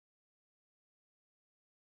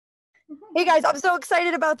Hey guys, I'm so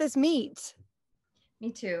excited about this meet.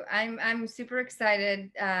 Me too. I'm super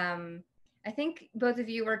excited. I think both of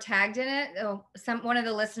you were tagged in it. Oh, one of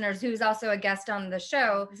the listeners who's also a guest on the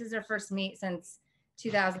show. This is her first meet since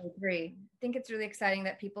 2003. I think it's really exciting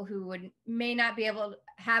that people who would may not be able to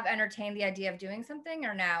have entertained the idea of doing something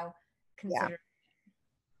are now Yeah. considering.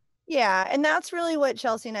 Yeah, and that's really what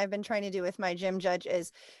Chelsea and I've been trying to do with my gym judge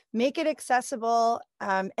is make it accessible,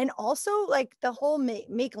 and also like the whole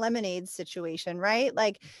make lemonade situation, right?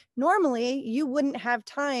 Like normally you wouldn't have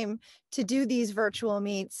time to do these virtual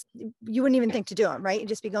meets. You wouldn't even think to do them, right? You'd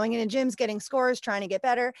just be going into gyms, getting scores, trying to get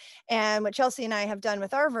better. And what Chelsea and I have done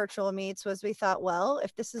with our virtual meets was we thought, well,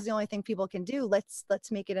 if this is the only thing people can do, let's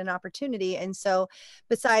make it an opportunity. And so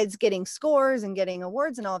besides getting scores and getting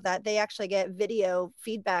awards and all of that, they actually get video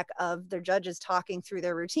feedback of their judges talking through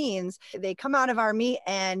their routines. They come out of our meet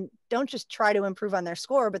and don't just try to improve on their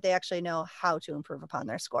score, but they actually know how to improve upon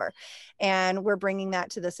their score. And we're bringing that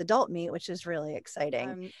to this adult meet, which is really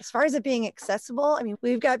exciting. As far as it being accessible, I mean,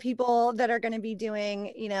 we've got people that are going to be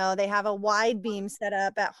doing, they have a wide beam set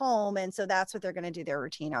up at home. And so that's what they're going to do their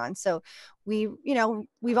routine on. So we've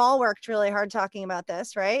all worked really hard talking about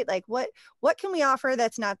this, right? Like what can we offer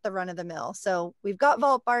that's not the run of the mill? So we've got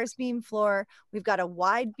vault bars, beam floor, we've got a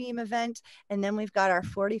wide beam event, and then we've got our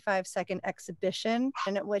 45-second exhibition,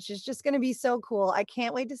 which is just going to be so cool. I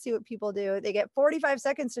can't wait to see what people do. They get 45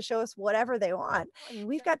 seconds to show us whatever they want. I mean,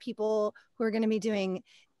 we've got people who are going to be doing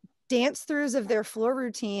dance throughs of their floor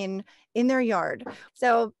routine in their yard.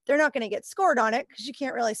 So they're not going to get scored on it because you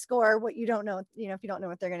can't really score what you don't know, if you don't know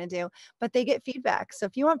what they're going to do, but they get feedback. So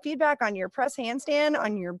if you want feedback on your press handstand,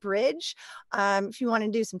 on your bridge, if you want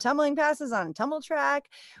to do some tumbling passes on a tumble track,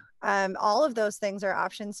 all of those things are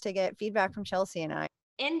options to get feedback from Chelsea and I.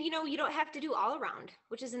 And you don't have to do all around,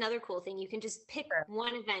 which is another cool thing. You can just pick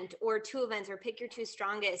one event or two events, or pick your two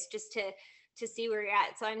strongest just to see where you're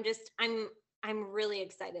at. So I'm really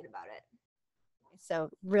excited about it.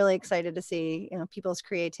 So really excited to see, people's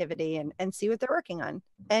creativity and see what they're working on.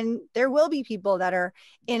 And there will be people that are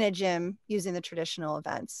in a gym using the traditional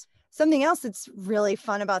events. Something else that's really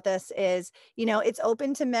fun about this is, it's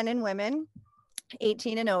open to men and women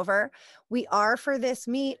 18 and over. We are, for this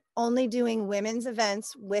meet, only doing women's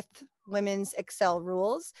events with women's Excel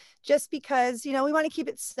rules, just because, we want to keep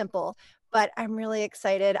it simple. But I'm really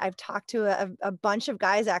excited. I've talked to a bunch of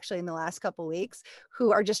guys actually in the last couple of weeks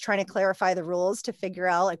who are just trying to clarify the rules to figure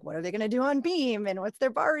out like what are they going to do on beam and what's their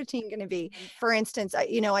bar routine going to be. For instance,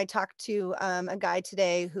 I talked to a guy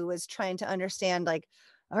today who was trying to understand like,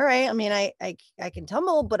 all right, I mean, I can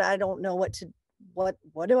tumble, but I don't know what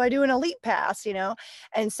do I do in a leap pass,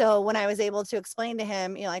 And so when I was able to explain to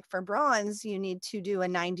him, like for bronze, you need to do a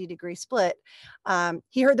 90-degree split.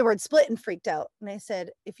 He heard the word split and freaked out. And I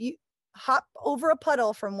said, if you hop over a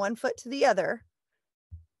puddle from one foot to the other,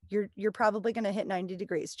 you're probably going to hit 90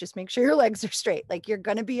 degrees. Just make sure your legs are straight. Like you're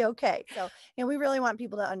going to be okay. So, we really want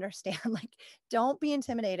people to understand, like, don't be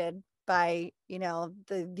intimidated by,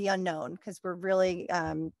 the unknown, because we're really,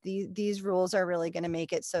 these rules are really going to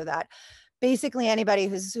make it so that basically anybody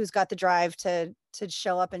who's got the drive to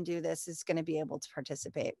show up and do this is going to be able to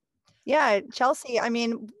participate. Yeah, Chelsea, I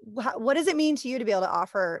mean, what does it mean to you to be able to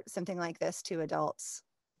offer something like this to adults?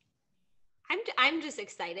 I'm just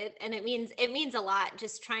excited, and it means a lot,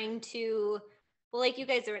 just trying to, well, like you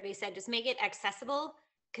guys already said, just make it accessible,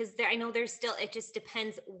 because I know there's still, it just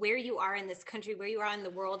depends where you are in this country, where you are in the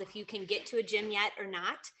world, if you can get to a gym yet or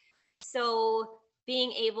not. So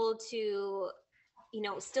being able to,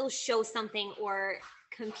 still show something or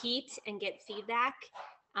compete and get feedback,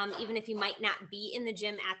 even if you might not be in the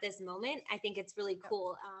gym at this moment, I think it's really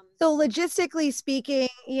cool. So logistically speaking,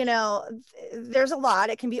 there's a lot.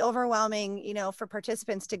 It can be overwhelming, for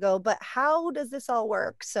participants to go, but how does this all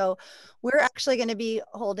work? So we're actually going to be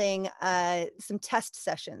holding some test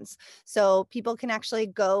sessions. So people can actually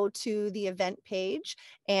go to the event page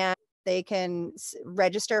and they can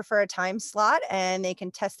register for a time slot, and they can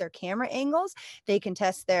test their camera angles. They can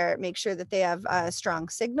make sure that they have a strong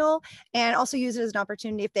signal, and also use it as an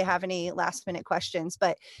opportunity if they have any last minute questions.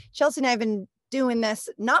 But Chelsea and I have been doing this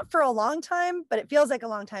not for a long time, but it feels like a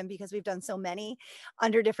long time because we've done so many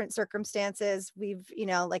under different circumstances. We've,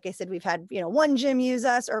 like I said, we've had, one gym use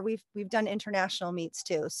us, or we've done international meets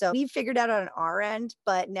too. So we've figured out on our end,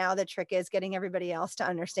 but now the trick is getting everybody else to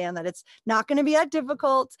understand that it's not going to be that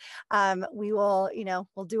difficult. We will,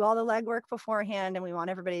 we'll do all the legwork beforehand, and we want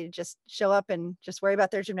everybody to just show up and just worry about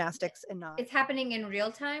their gymnastics and not. It's happening in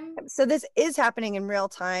real time. So this is happening in real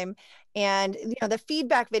time. And, the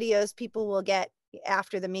feedback videos people will get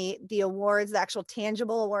after the meet, the awards, the actual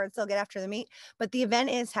tangible awards they'll get after the meet, but the event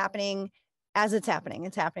is happening as it's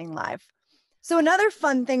happening live. So another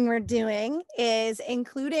fun thing we're doing is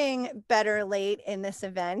including Better Late in this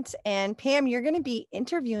event. And Pam, you're going to be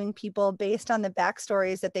interviewing people based on the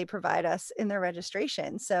backstories that they provide us in their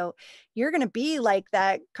registration. So you're going to be like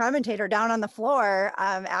that commentator down on the floor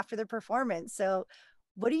after the performance. So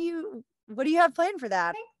what do you have planned for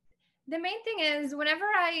that? The main thing is whenever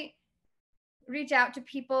I reach out to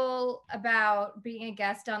people about being a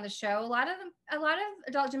guest on the show, a lot of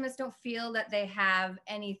adult gymnasts don't feel that they have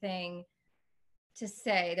anything to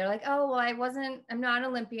say. They're like, oh, well, I'm not an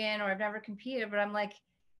Olympian or I've never competed. But I'm like,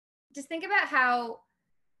 just think about how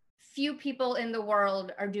few people in the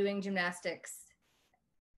world are doing gymnastics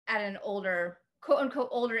at an older, quote unquote,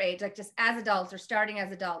 older age, like just as adults or starting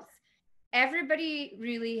as adults. Everybody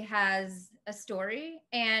really has a story.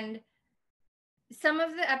 And some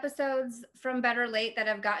of the episodes from Better Late that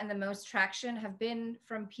have gotten the most traction have been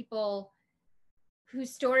from people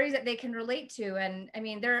whose stories that they can relate to. And I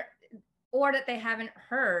mean, or that they haven't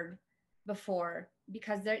heard before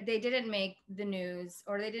because they didn't make the news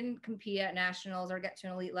or they didn't compete at nationals or get to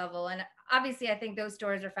an elite level. And obviously I think those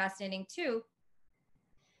stories are fascinating too.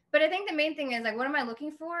 But I think the main thing is like, what am I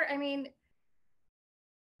looking for? I mean,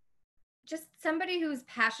 just somebody who's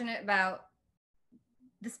passionate about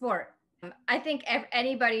the sport. I think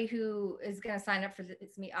anybody who is going to sign up for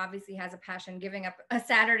this meet obviously has a passion. Giving up a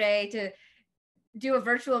Saturday to do a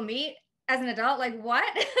virtual meet as an adult, like what?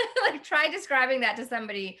 Like try describing that to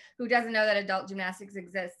somebody who doesn't know that adult gymnastics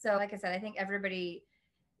exists. So like I said, I think everybody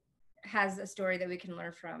has a story that we can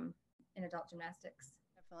learn from in adult gymnastics.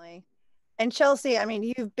 Definitely. And Chelsea, I mean,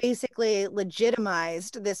 you've basically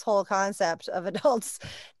legitimized this whole concept of adults,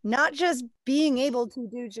 not just being able to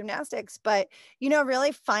do gymnastics, but,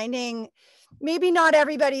 really finding, maybe not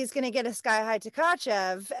everybody's going to get a Sky High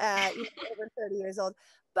Tkachev at over 30 years old,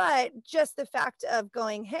 but just the fact of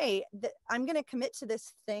going, hey, I'm going to commit to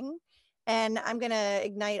this thing and I'm going to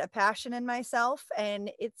ignite a passion in myself. And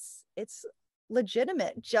it's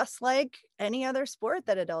legitimate, just like any other sport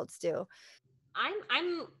that adults do.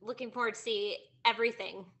 I'm looking forward to see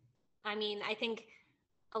everything. I mean, I think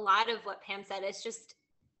a lot of what Pam said is just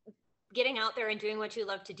getting out there and doing what you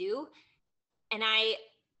love to do. And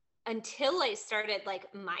until I started like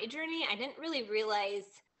my journey, I didn't really realize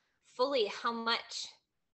fully how much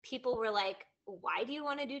people were like, why do you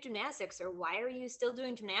want to do gymnastics? Or why are you still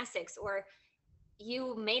doing gymnastics? Or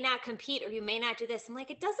you may not compete or you may not do this. I'm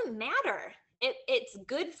like, it doesn't matter. It's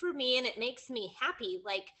good for me and it makes me happy.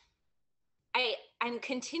 Like I'm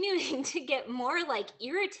continuing to get more like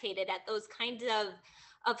irritated at those kinds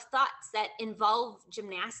of thoughts that involve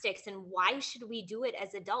gymnastics and why should we do it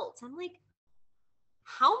as adults? I'm like,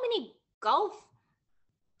 how many golf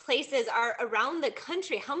places are around the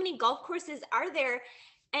country? How many golf courses are there?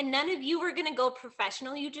 And none of you are going to go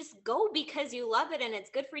professional. You just go because you love it and it's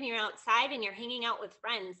good for you. You're outside and you're hanging out with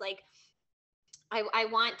friends. Like I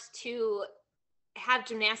want to have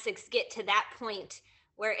gymnastics get to that point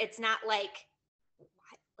where it's not like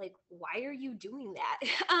why are you doing that?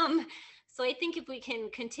 So I think if we can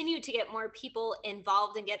continue to get more people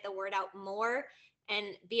involved and get the word out more and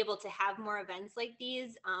be able to have more events like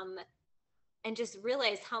these, and just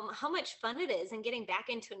realize how much fun it is and getting back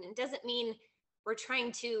into it. And it doesn't mean we're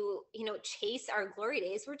trying to, chase our glory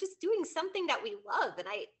days. We're just doing something that we love. And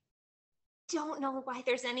I don't know why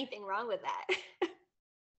there's anything wrong with that.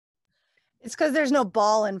 It's because there's no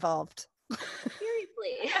ball involved.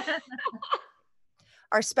 Seriously.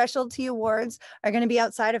 Our specialty awards are going to be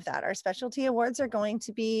outside of that. Our specialty awards are going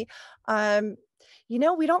to be,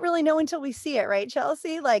 we don't really know until we see it, right,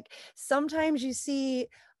 Chelsea? Like sometimes you see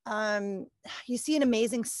an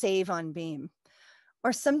amazing save on beam,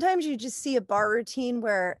 or sometimes you just see a bar routine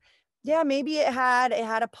where, yeah, maybe it had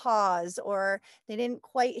a pause or they didn't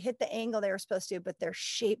quite hit the angle they were supposed to, but their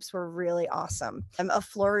shapes were really awesome. A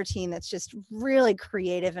floor routine that's just really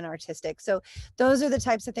creative and artistic. So those are the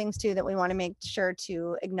types of things too that we want to make sure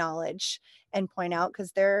to acknowledge and point out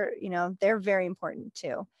because they're very important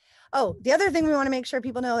too. Oh, the other thing we want to make sure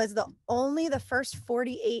people know is only the first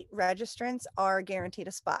 48 registrants are guaranteed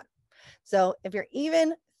a spot. So if you're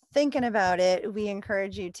even thinking about it, we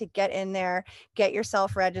encourage you to get in there, get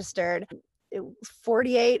yourself registered.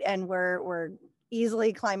 48, and we're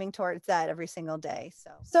easily climbing towards that every single day.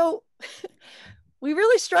 So we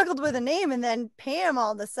really struggled with a name, and then Pam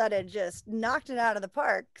all of a sudden just knocked it out of the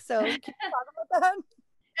park. So can you talk about that?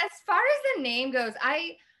 As far as the name goes,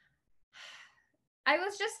 I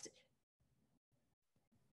was just,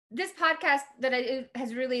 this podcast that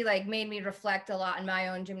has really like made me reflect a lot in my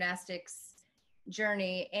own gymnastics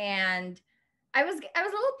journey. And I was a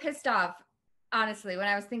little pissed off, honestly, when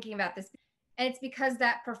I was thinking about this. And it's because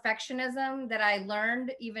that perfectionism that I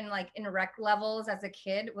learned even like in rec levels as a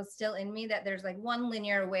kid was still in me, that there's like one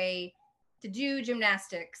linear way to do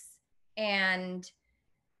gymnastics, and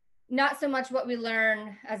not so much what we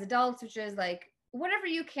learn as adults, which is like whatever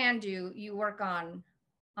you can do, you work on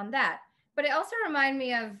that. But it also reminded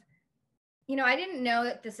me of, you know, I didn't know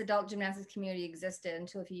that this adult gymnastics community existed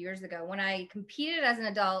until a few years ago. When I competed as an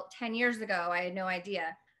adult 10 years ago, I had no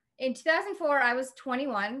idea. In 2004, I was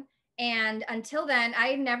 21. And until then, I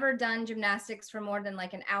had never done gymnastics for more than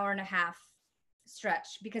like an hour and a half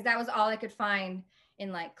stretch, because that was all I could find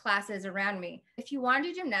in like classes around me. If you want to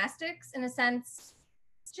do gymnastics, in a sense,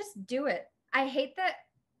 just do it. I hate that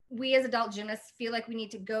we as adult gymnasts feel like we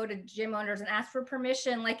need to go to gym owners and ask for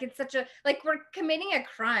permission. Like it's such a, like we're committing a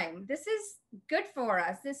crime. This is good for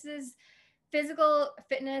us. This is physical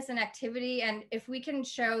fitness and activity. And if we can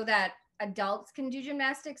show that adults can do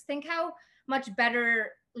gymnastics, think how much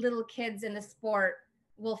better little kids in the sport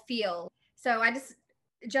will feel. So I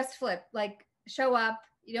just flip, like show up.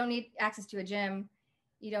 You don't need access to a gym.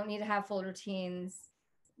 You don't need to have full routines.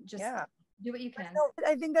 Just do what you can.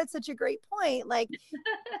 I think that's such a great point. Like,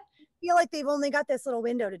 feel like they've only got this little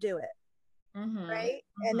window to do it. Mm-hmm. Right.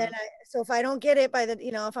 Mm-hmm. And then so if I don't get it by the,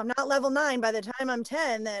 you know, if I'm not level 9 by the time I'm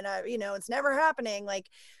 10, then you know, it's never happening. Like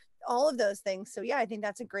all of those things. So yeah, I think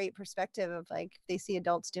that's a great perspective of like, they see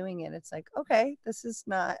adults doing it. It's like, okay, this is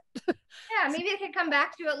not. Yeah, maybe they can come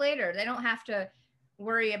back to it later. They don't have to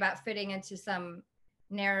worry about fitting into some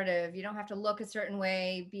narrative. You don't have to look a certain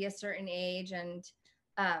way, be a certain age. And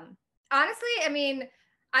honestly, I mean,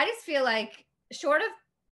 I just feel like short of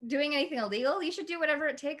doing anything illegal, you should do whatever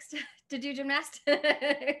it takes to do gymnastics.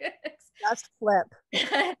 Just flip.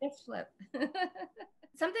 Just flip.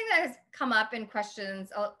 Something that has come up in questions,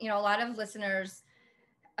 you know, a lot of listeners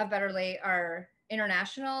of Better Late are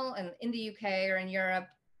international and in the UK or in Europe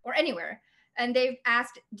or anywhere. And they've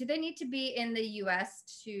asked, do they need to be in the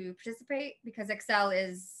US to participate? Because Excel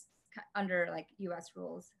is under like US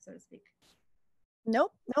rules, so to speak.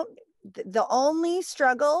 Nope. The only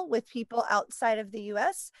struggle with people outside of the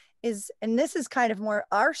US is, and this is kind of more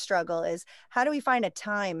our struggle, is how do we find a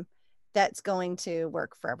time that's going to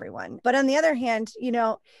work for everyone? But on the other hand, you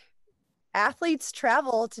know, athletes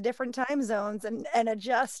travel to different time zones and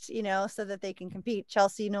adjust, you know, so that they can compete.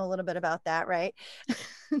 Chelsea, you know a little bit about that, right?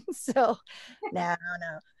 So no.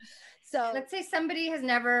 So let's say somebody has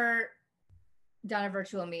never done a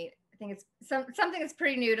virtual meet. I think it's something that's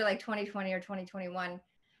pretty new to like 2020 or 2021.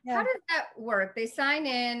 Yeah. How does that work? They sign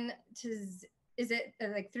in to, is it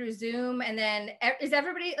like through Zoom? And then is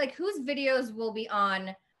everybody like, whose videos will be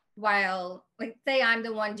on while, like, say I'm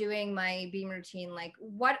the one doing my beam routine, like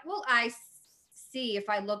what will I see if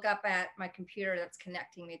I look up at my computer that's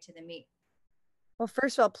connecting me to the meet? Well,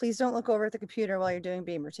 first of all, please don't look over at the computer while you're doing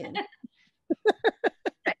beam routine.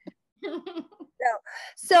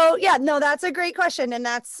 So yeah, no, that's a great question. And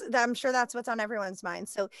I'm sure that's what's on everyone's mind.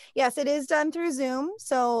 So yes, it is done through Zoom.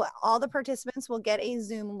 So all the participants will get a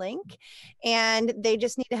Zoom link, and they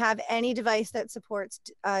just need to have any device that supports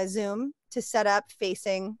Zoom to set up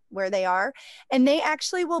facing where they are. And they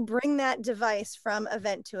actually will bring that device from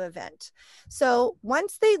event to event. So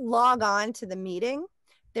once they log on to the meeting,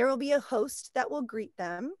 there will be a host that will greet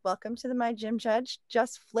them. Welcome to the My Gym Judge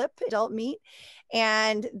Just Flip Adult Meet.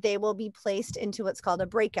 And they will be placed into what's called a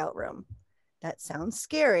breakout room. That sounds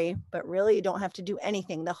scary, but really you don't have to do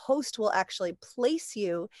anything. The host will actually place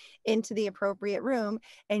you into the appropriate room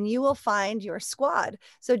and you will find your squad.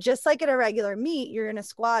 So just like at a regular meet, you're in a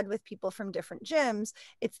squad with people from different gyms.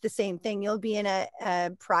 It's the same thing. You'll be in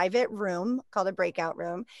a private room called a breakout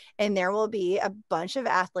room, and there will be a bunch of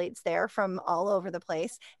athletes there from all over the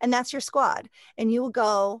place. And that's your squad. And you will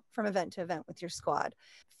go from event to event with your squad.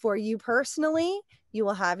 For you personally, you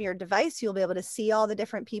will have your device. You'll be able to see all the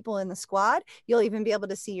different people in the squad. You'll even be able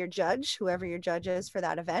to see your judge, whoever your judge is for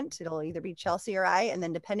that event. It'll either be Chelsea or I. And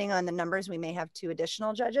then depending on the numbers, we may have 2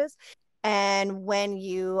 additional judges. And when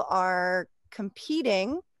you are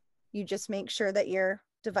competing, you just make sure that your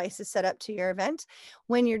device is set up to your event.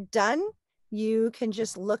 When you're done, you can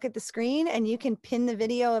just look at the screen and you can pin the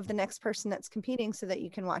video of the next person that's competing so that you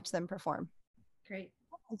can watch them perform. Great.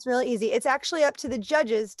 It's really easy. It's actually up to the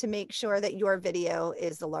judges to make sure that your video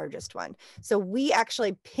is the largest one. So we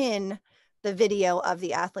actually pin the video of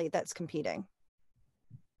the athlete that's competing.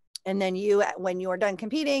 And then you, when you're done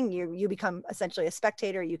competing, you become essentially a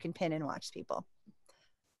spectator. You can pin and watch people.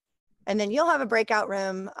 And then you'll have a breakout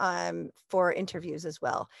room for interviews as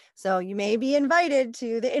well. So you may be invited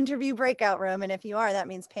to the interview breakout room. And if you are, that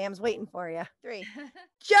means Pam's waiting for you. 3.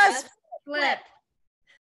 Just flip.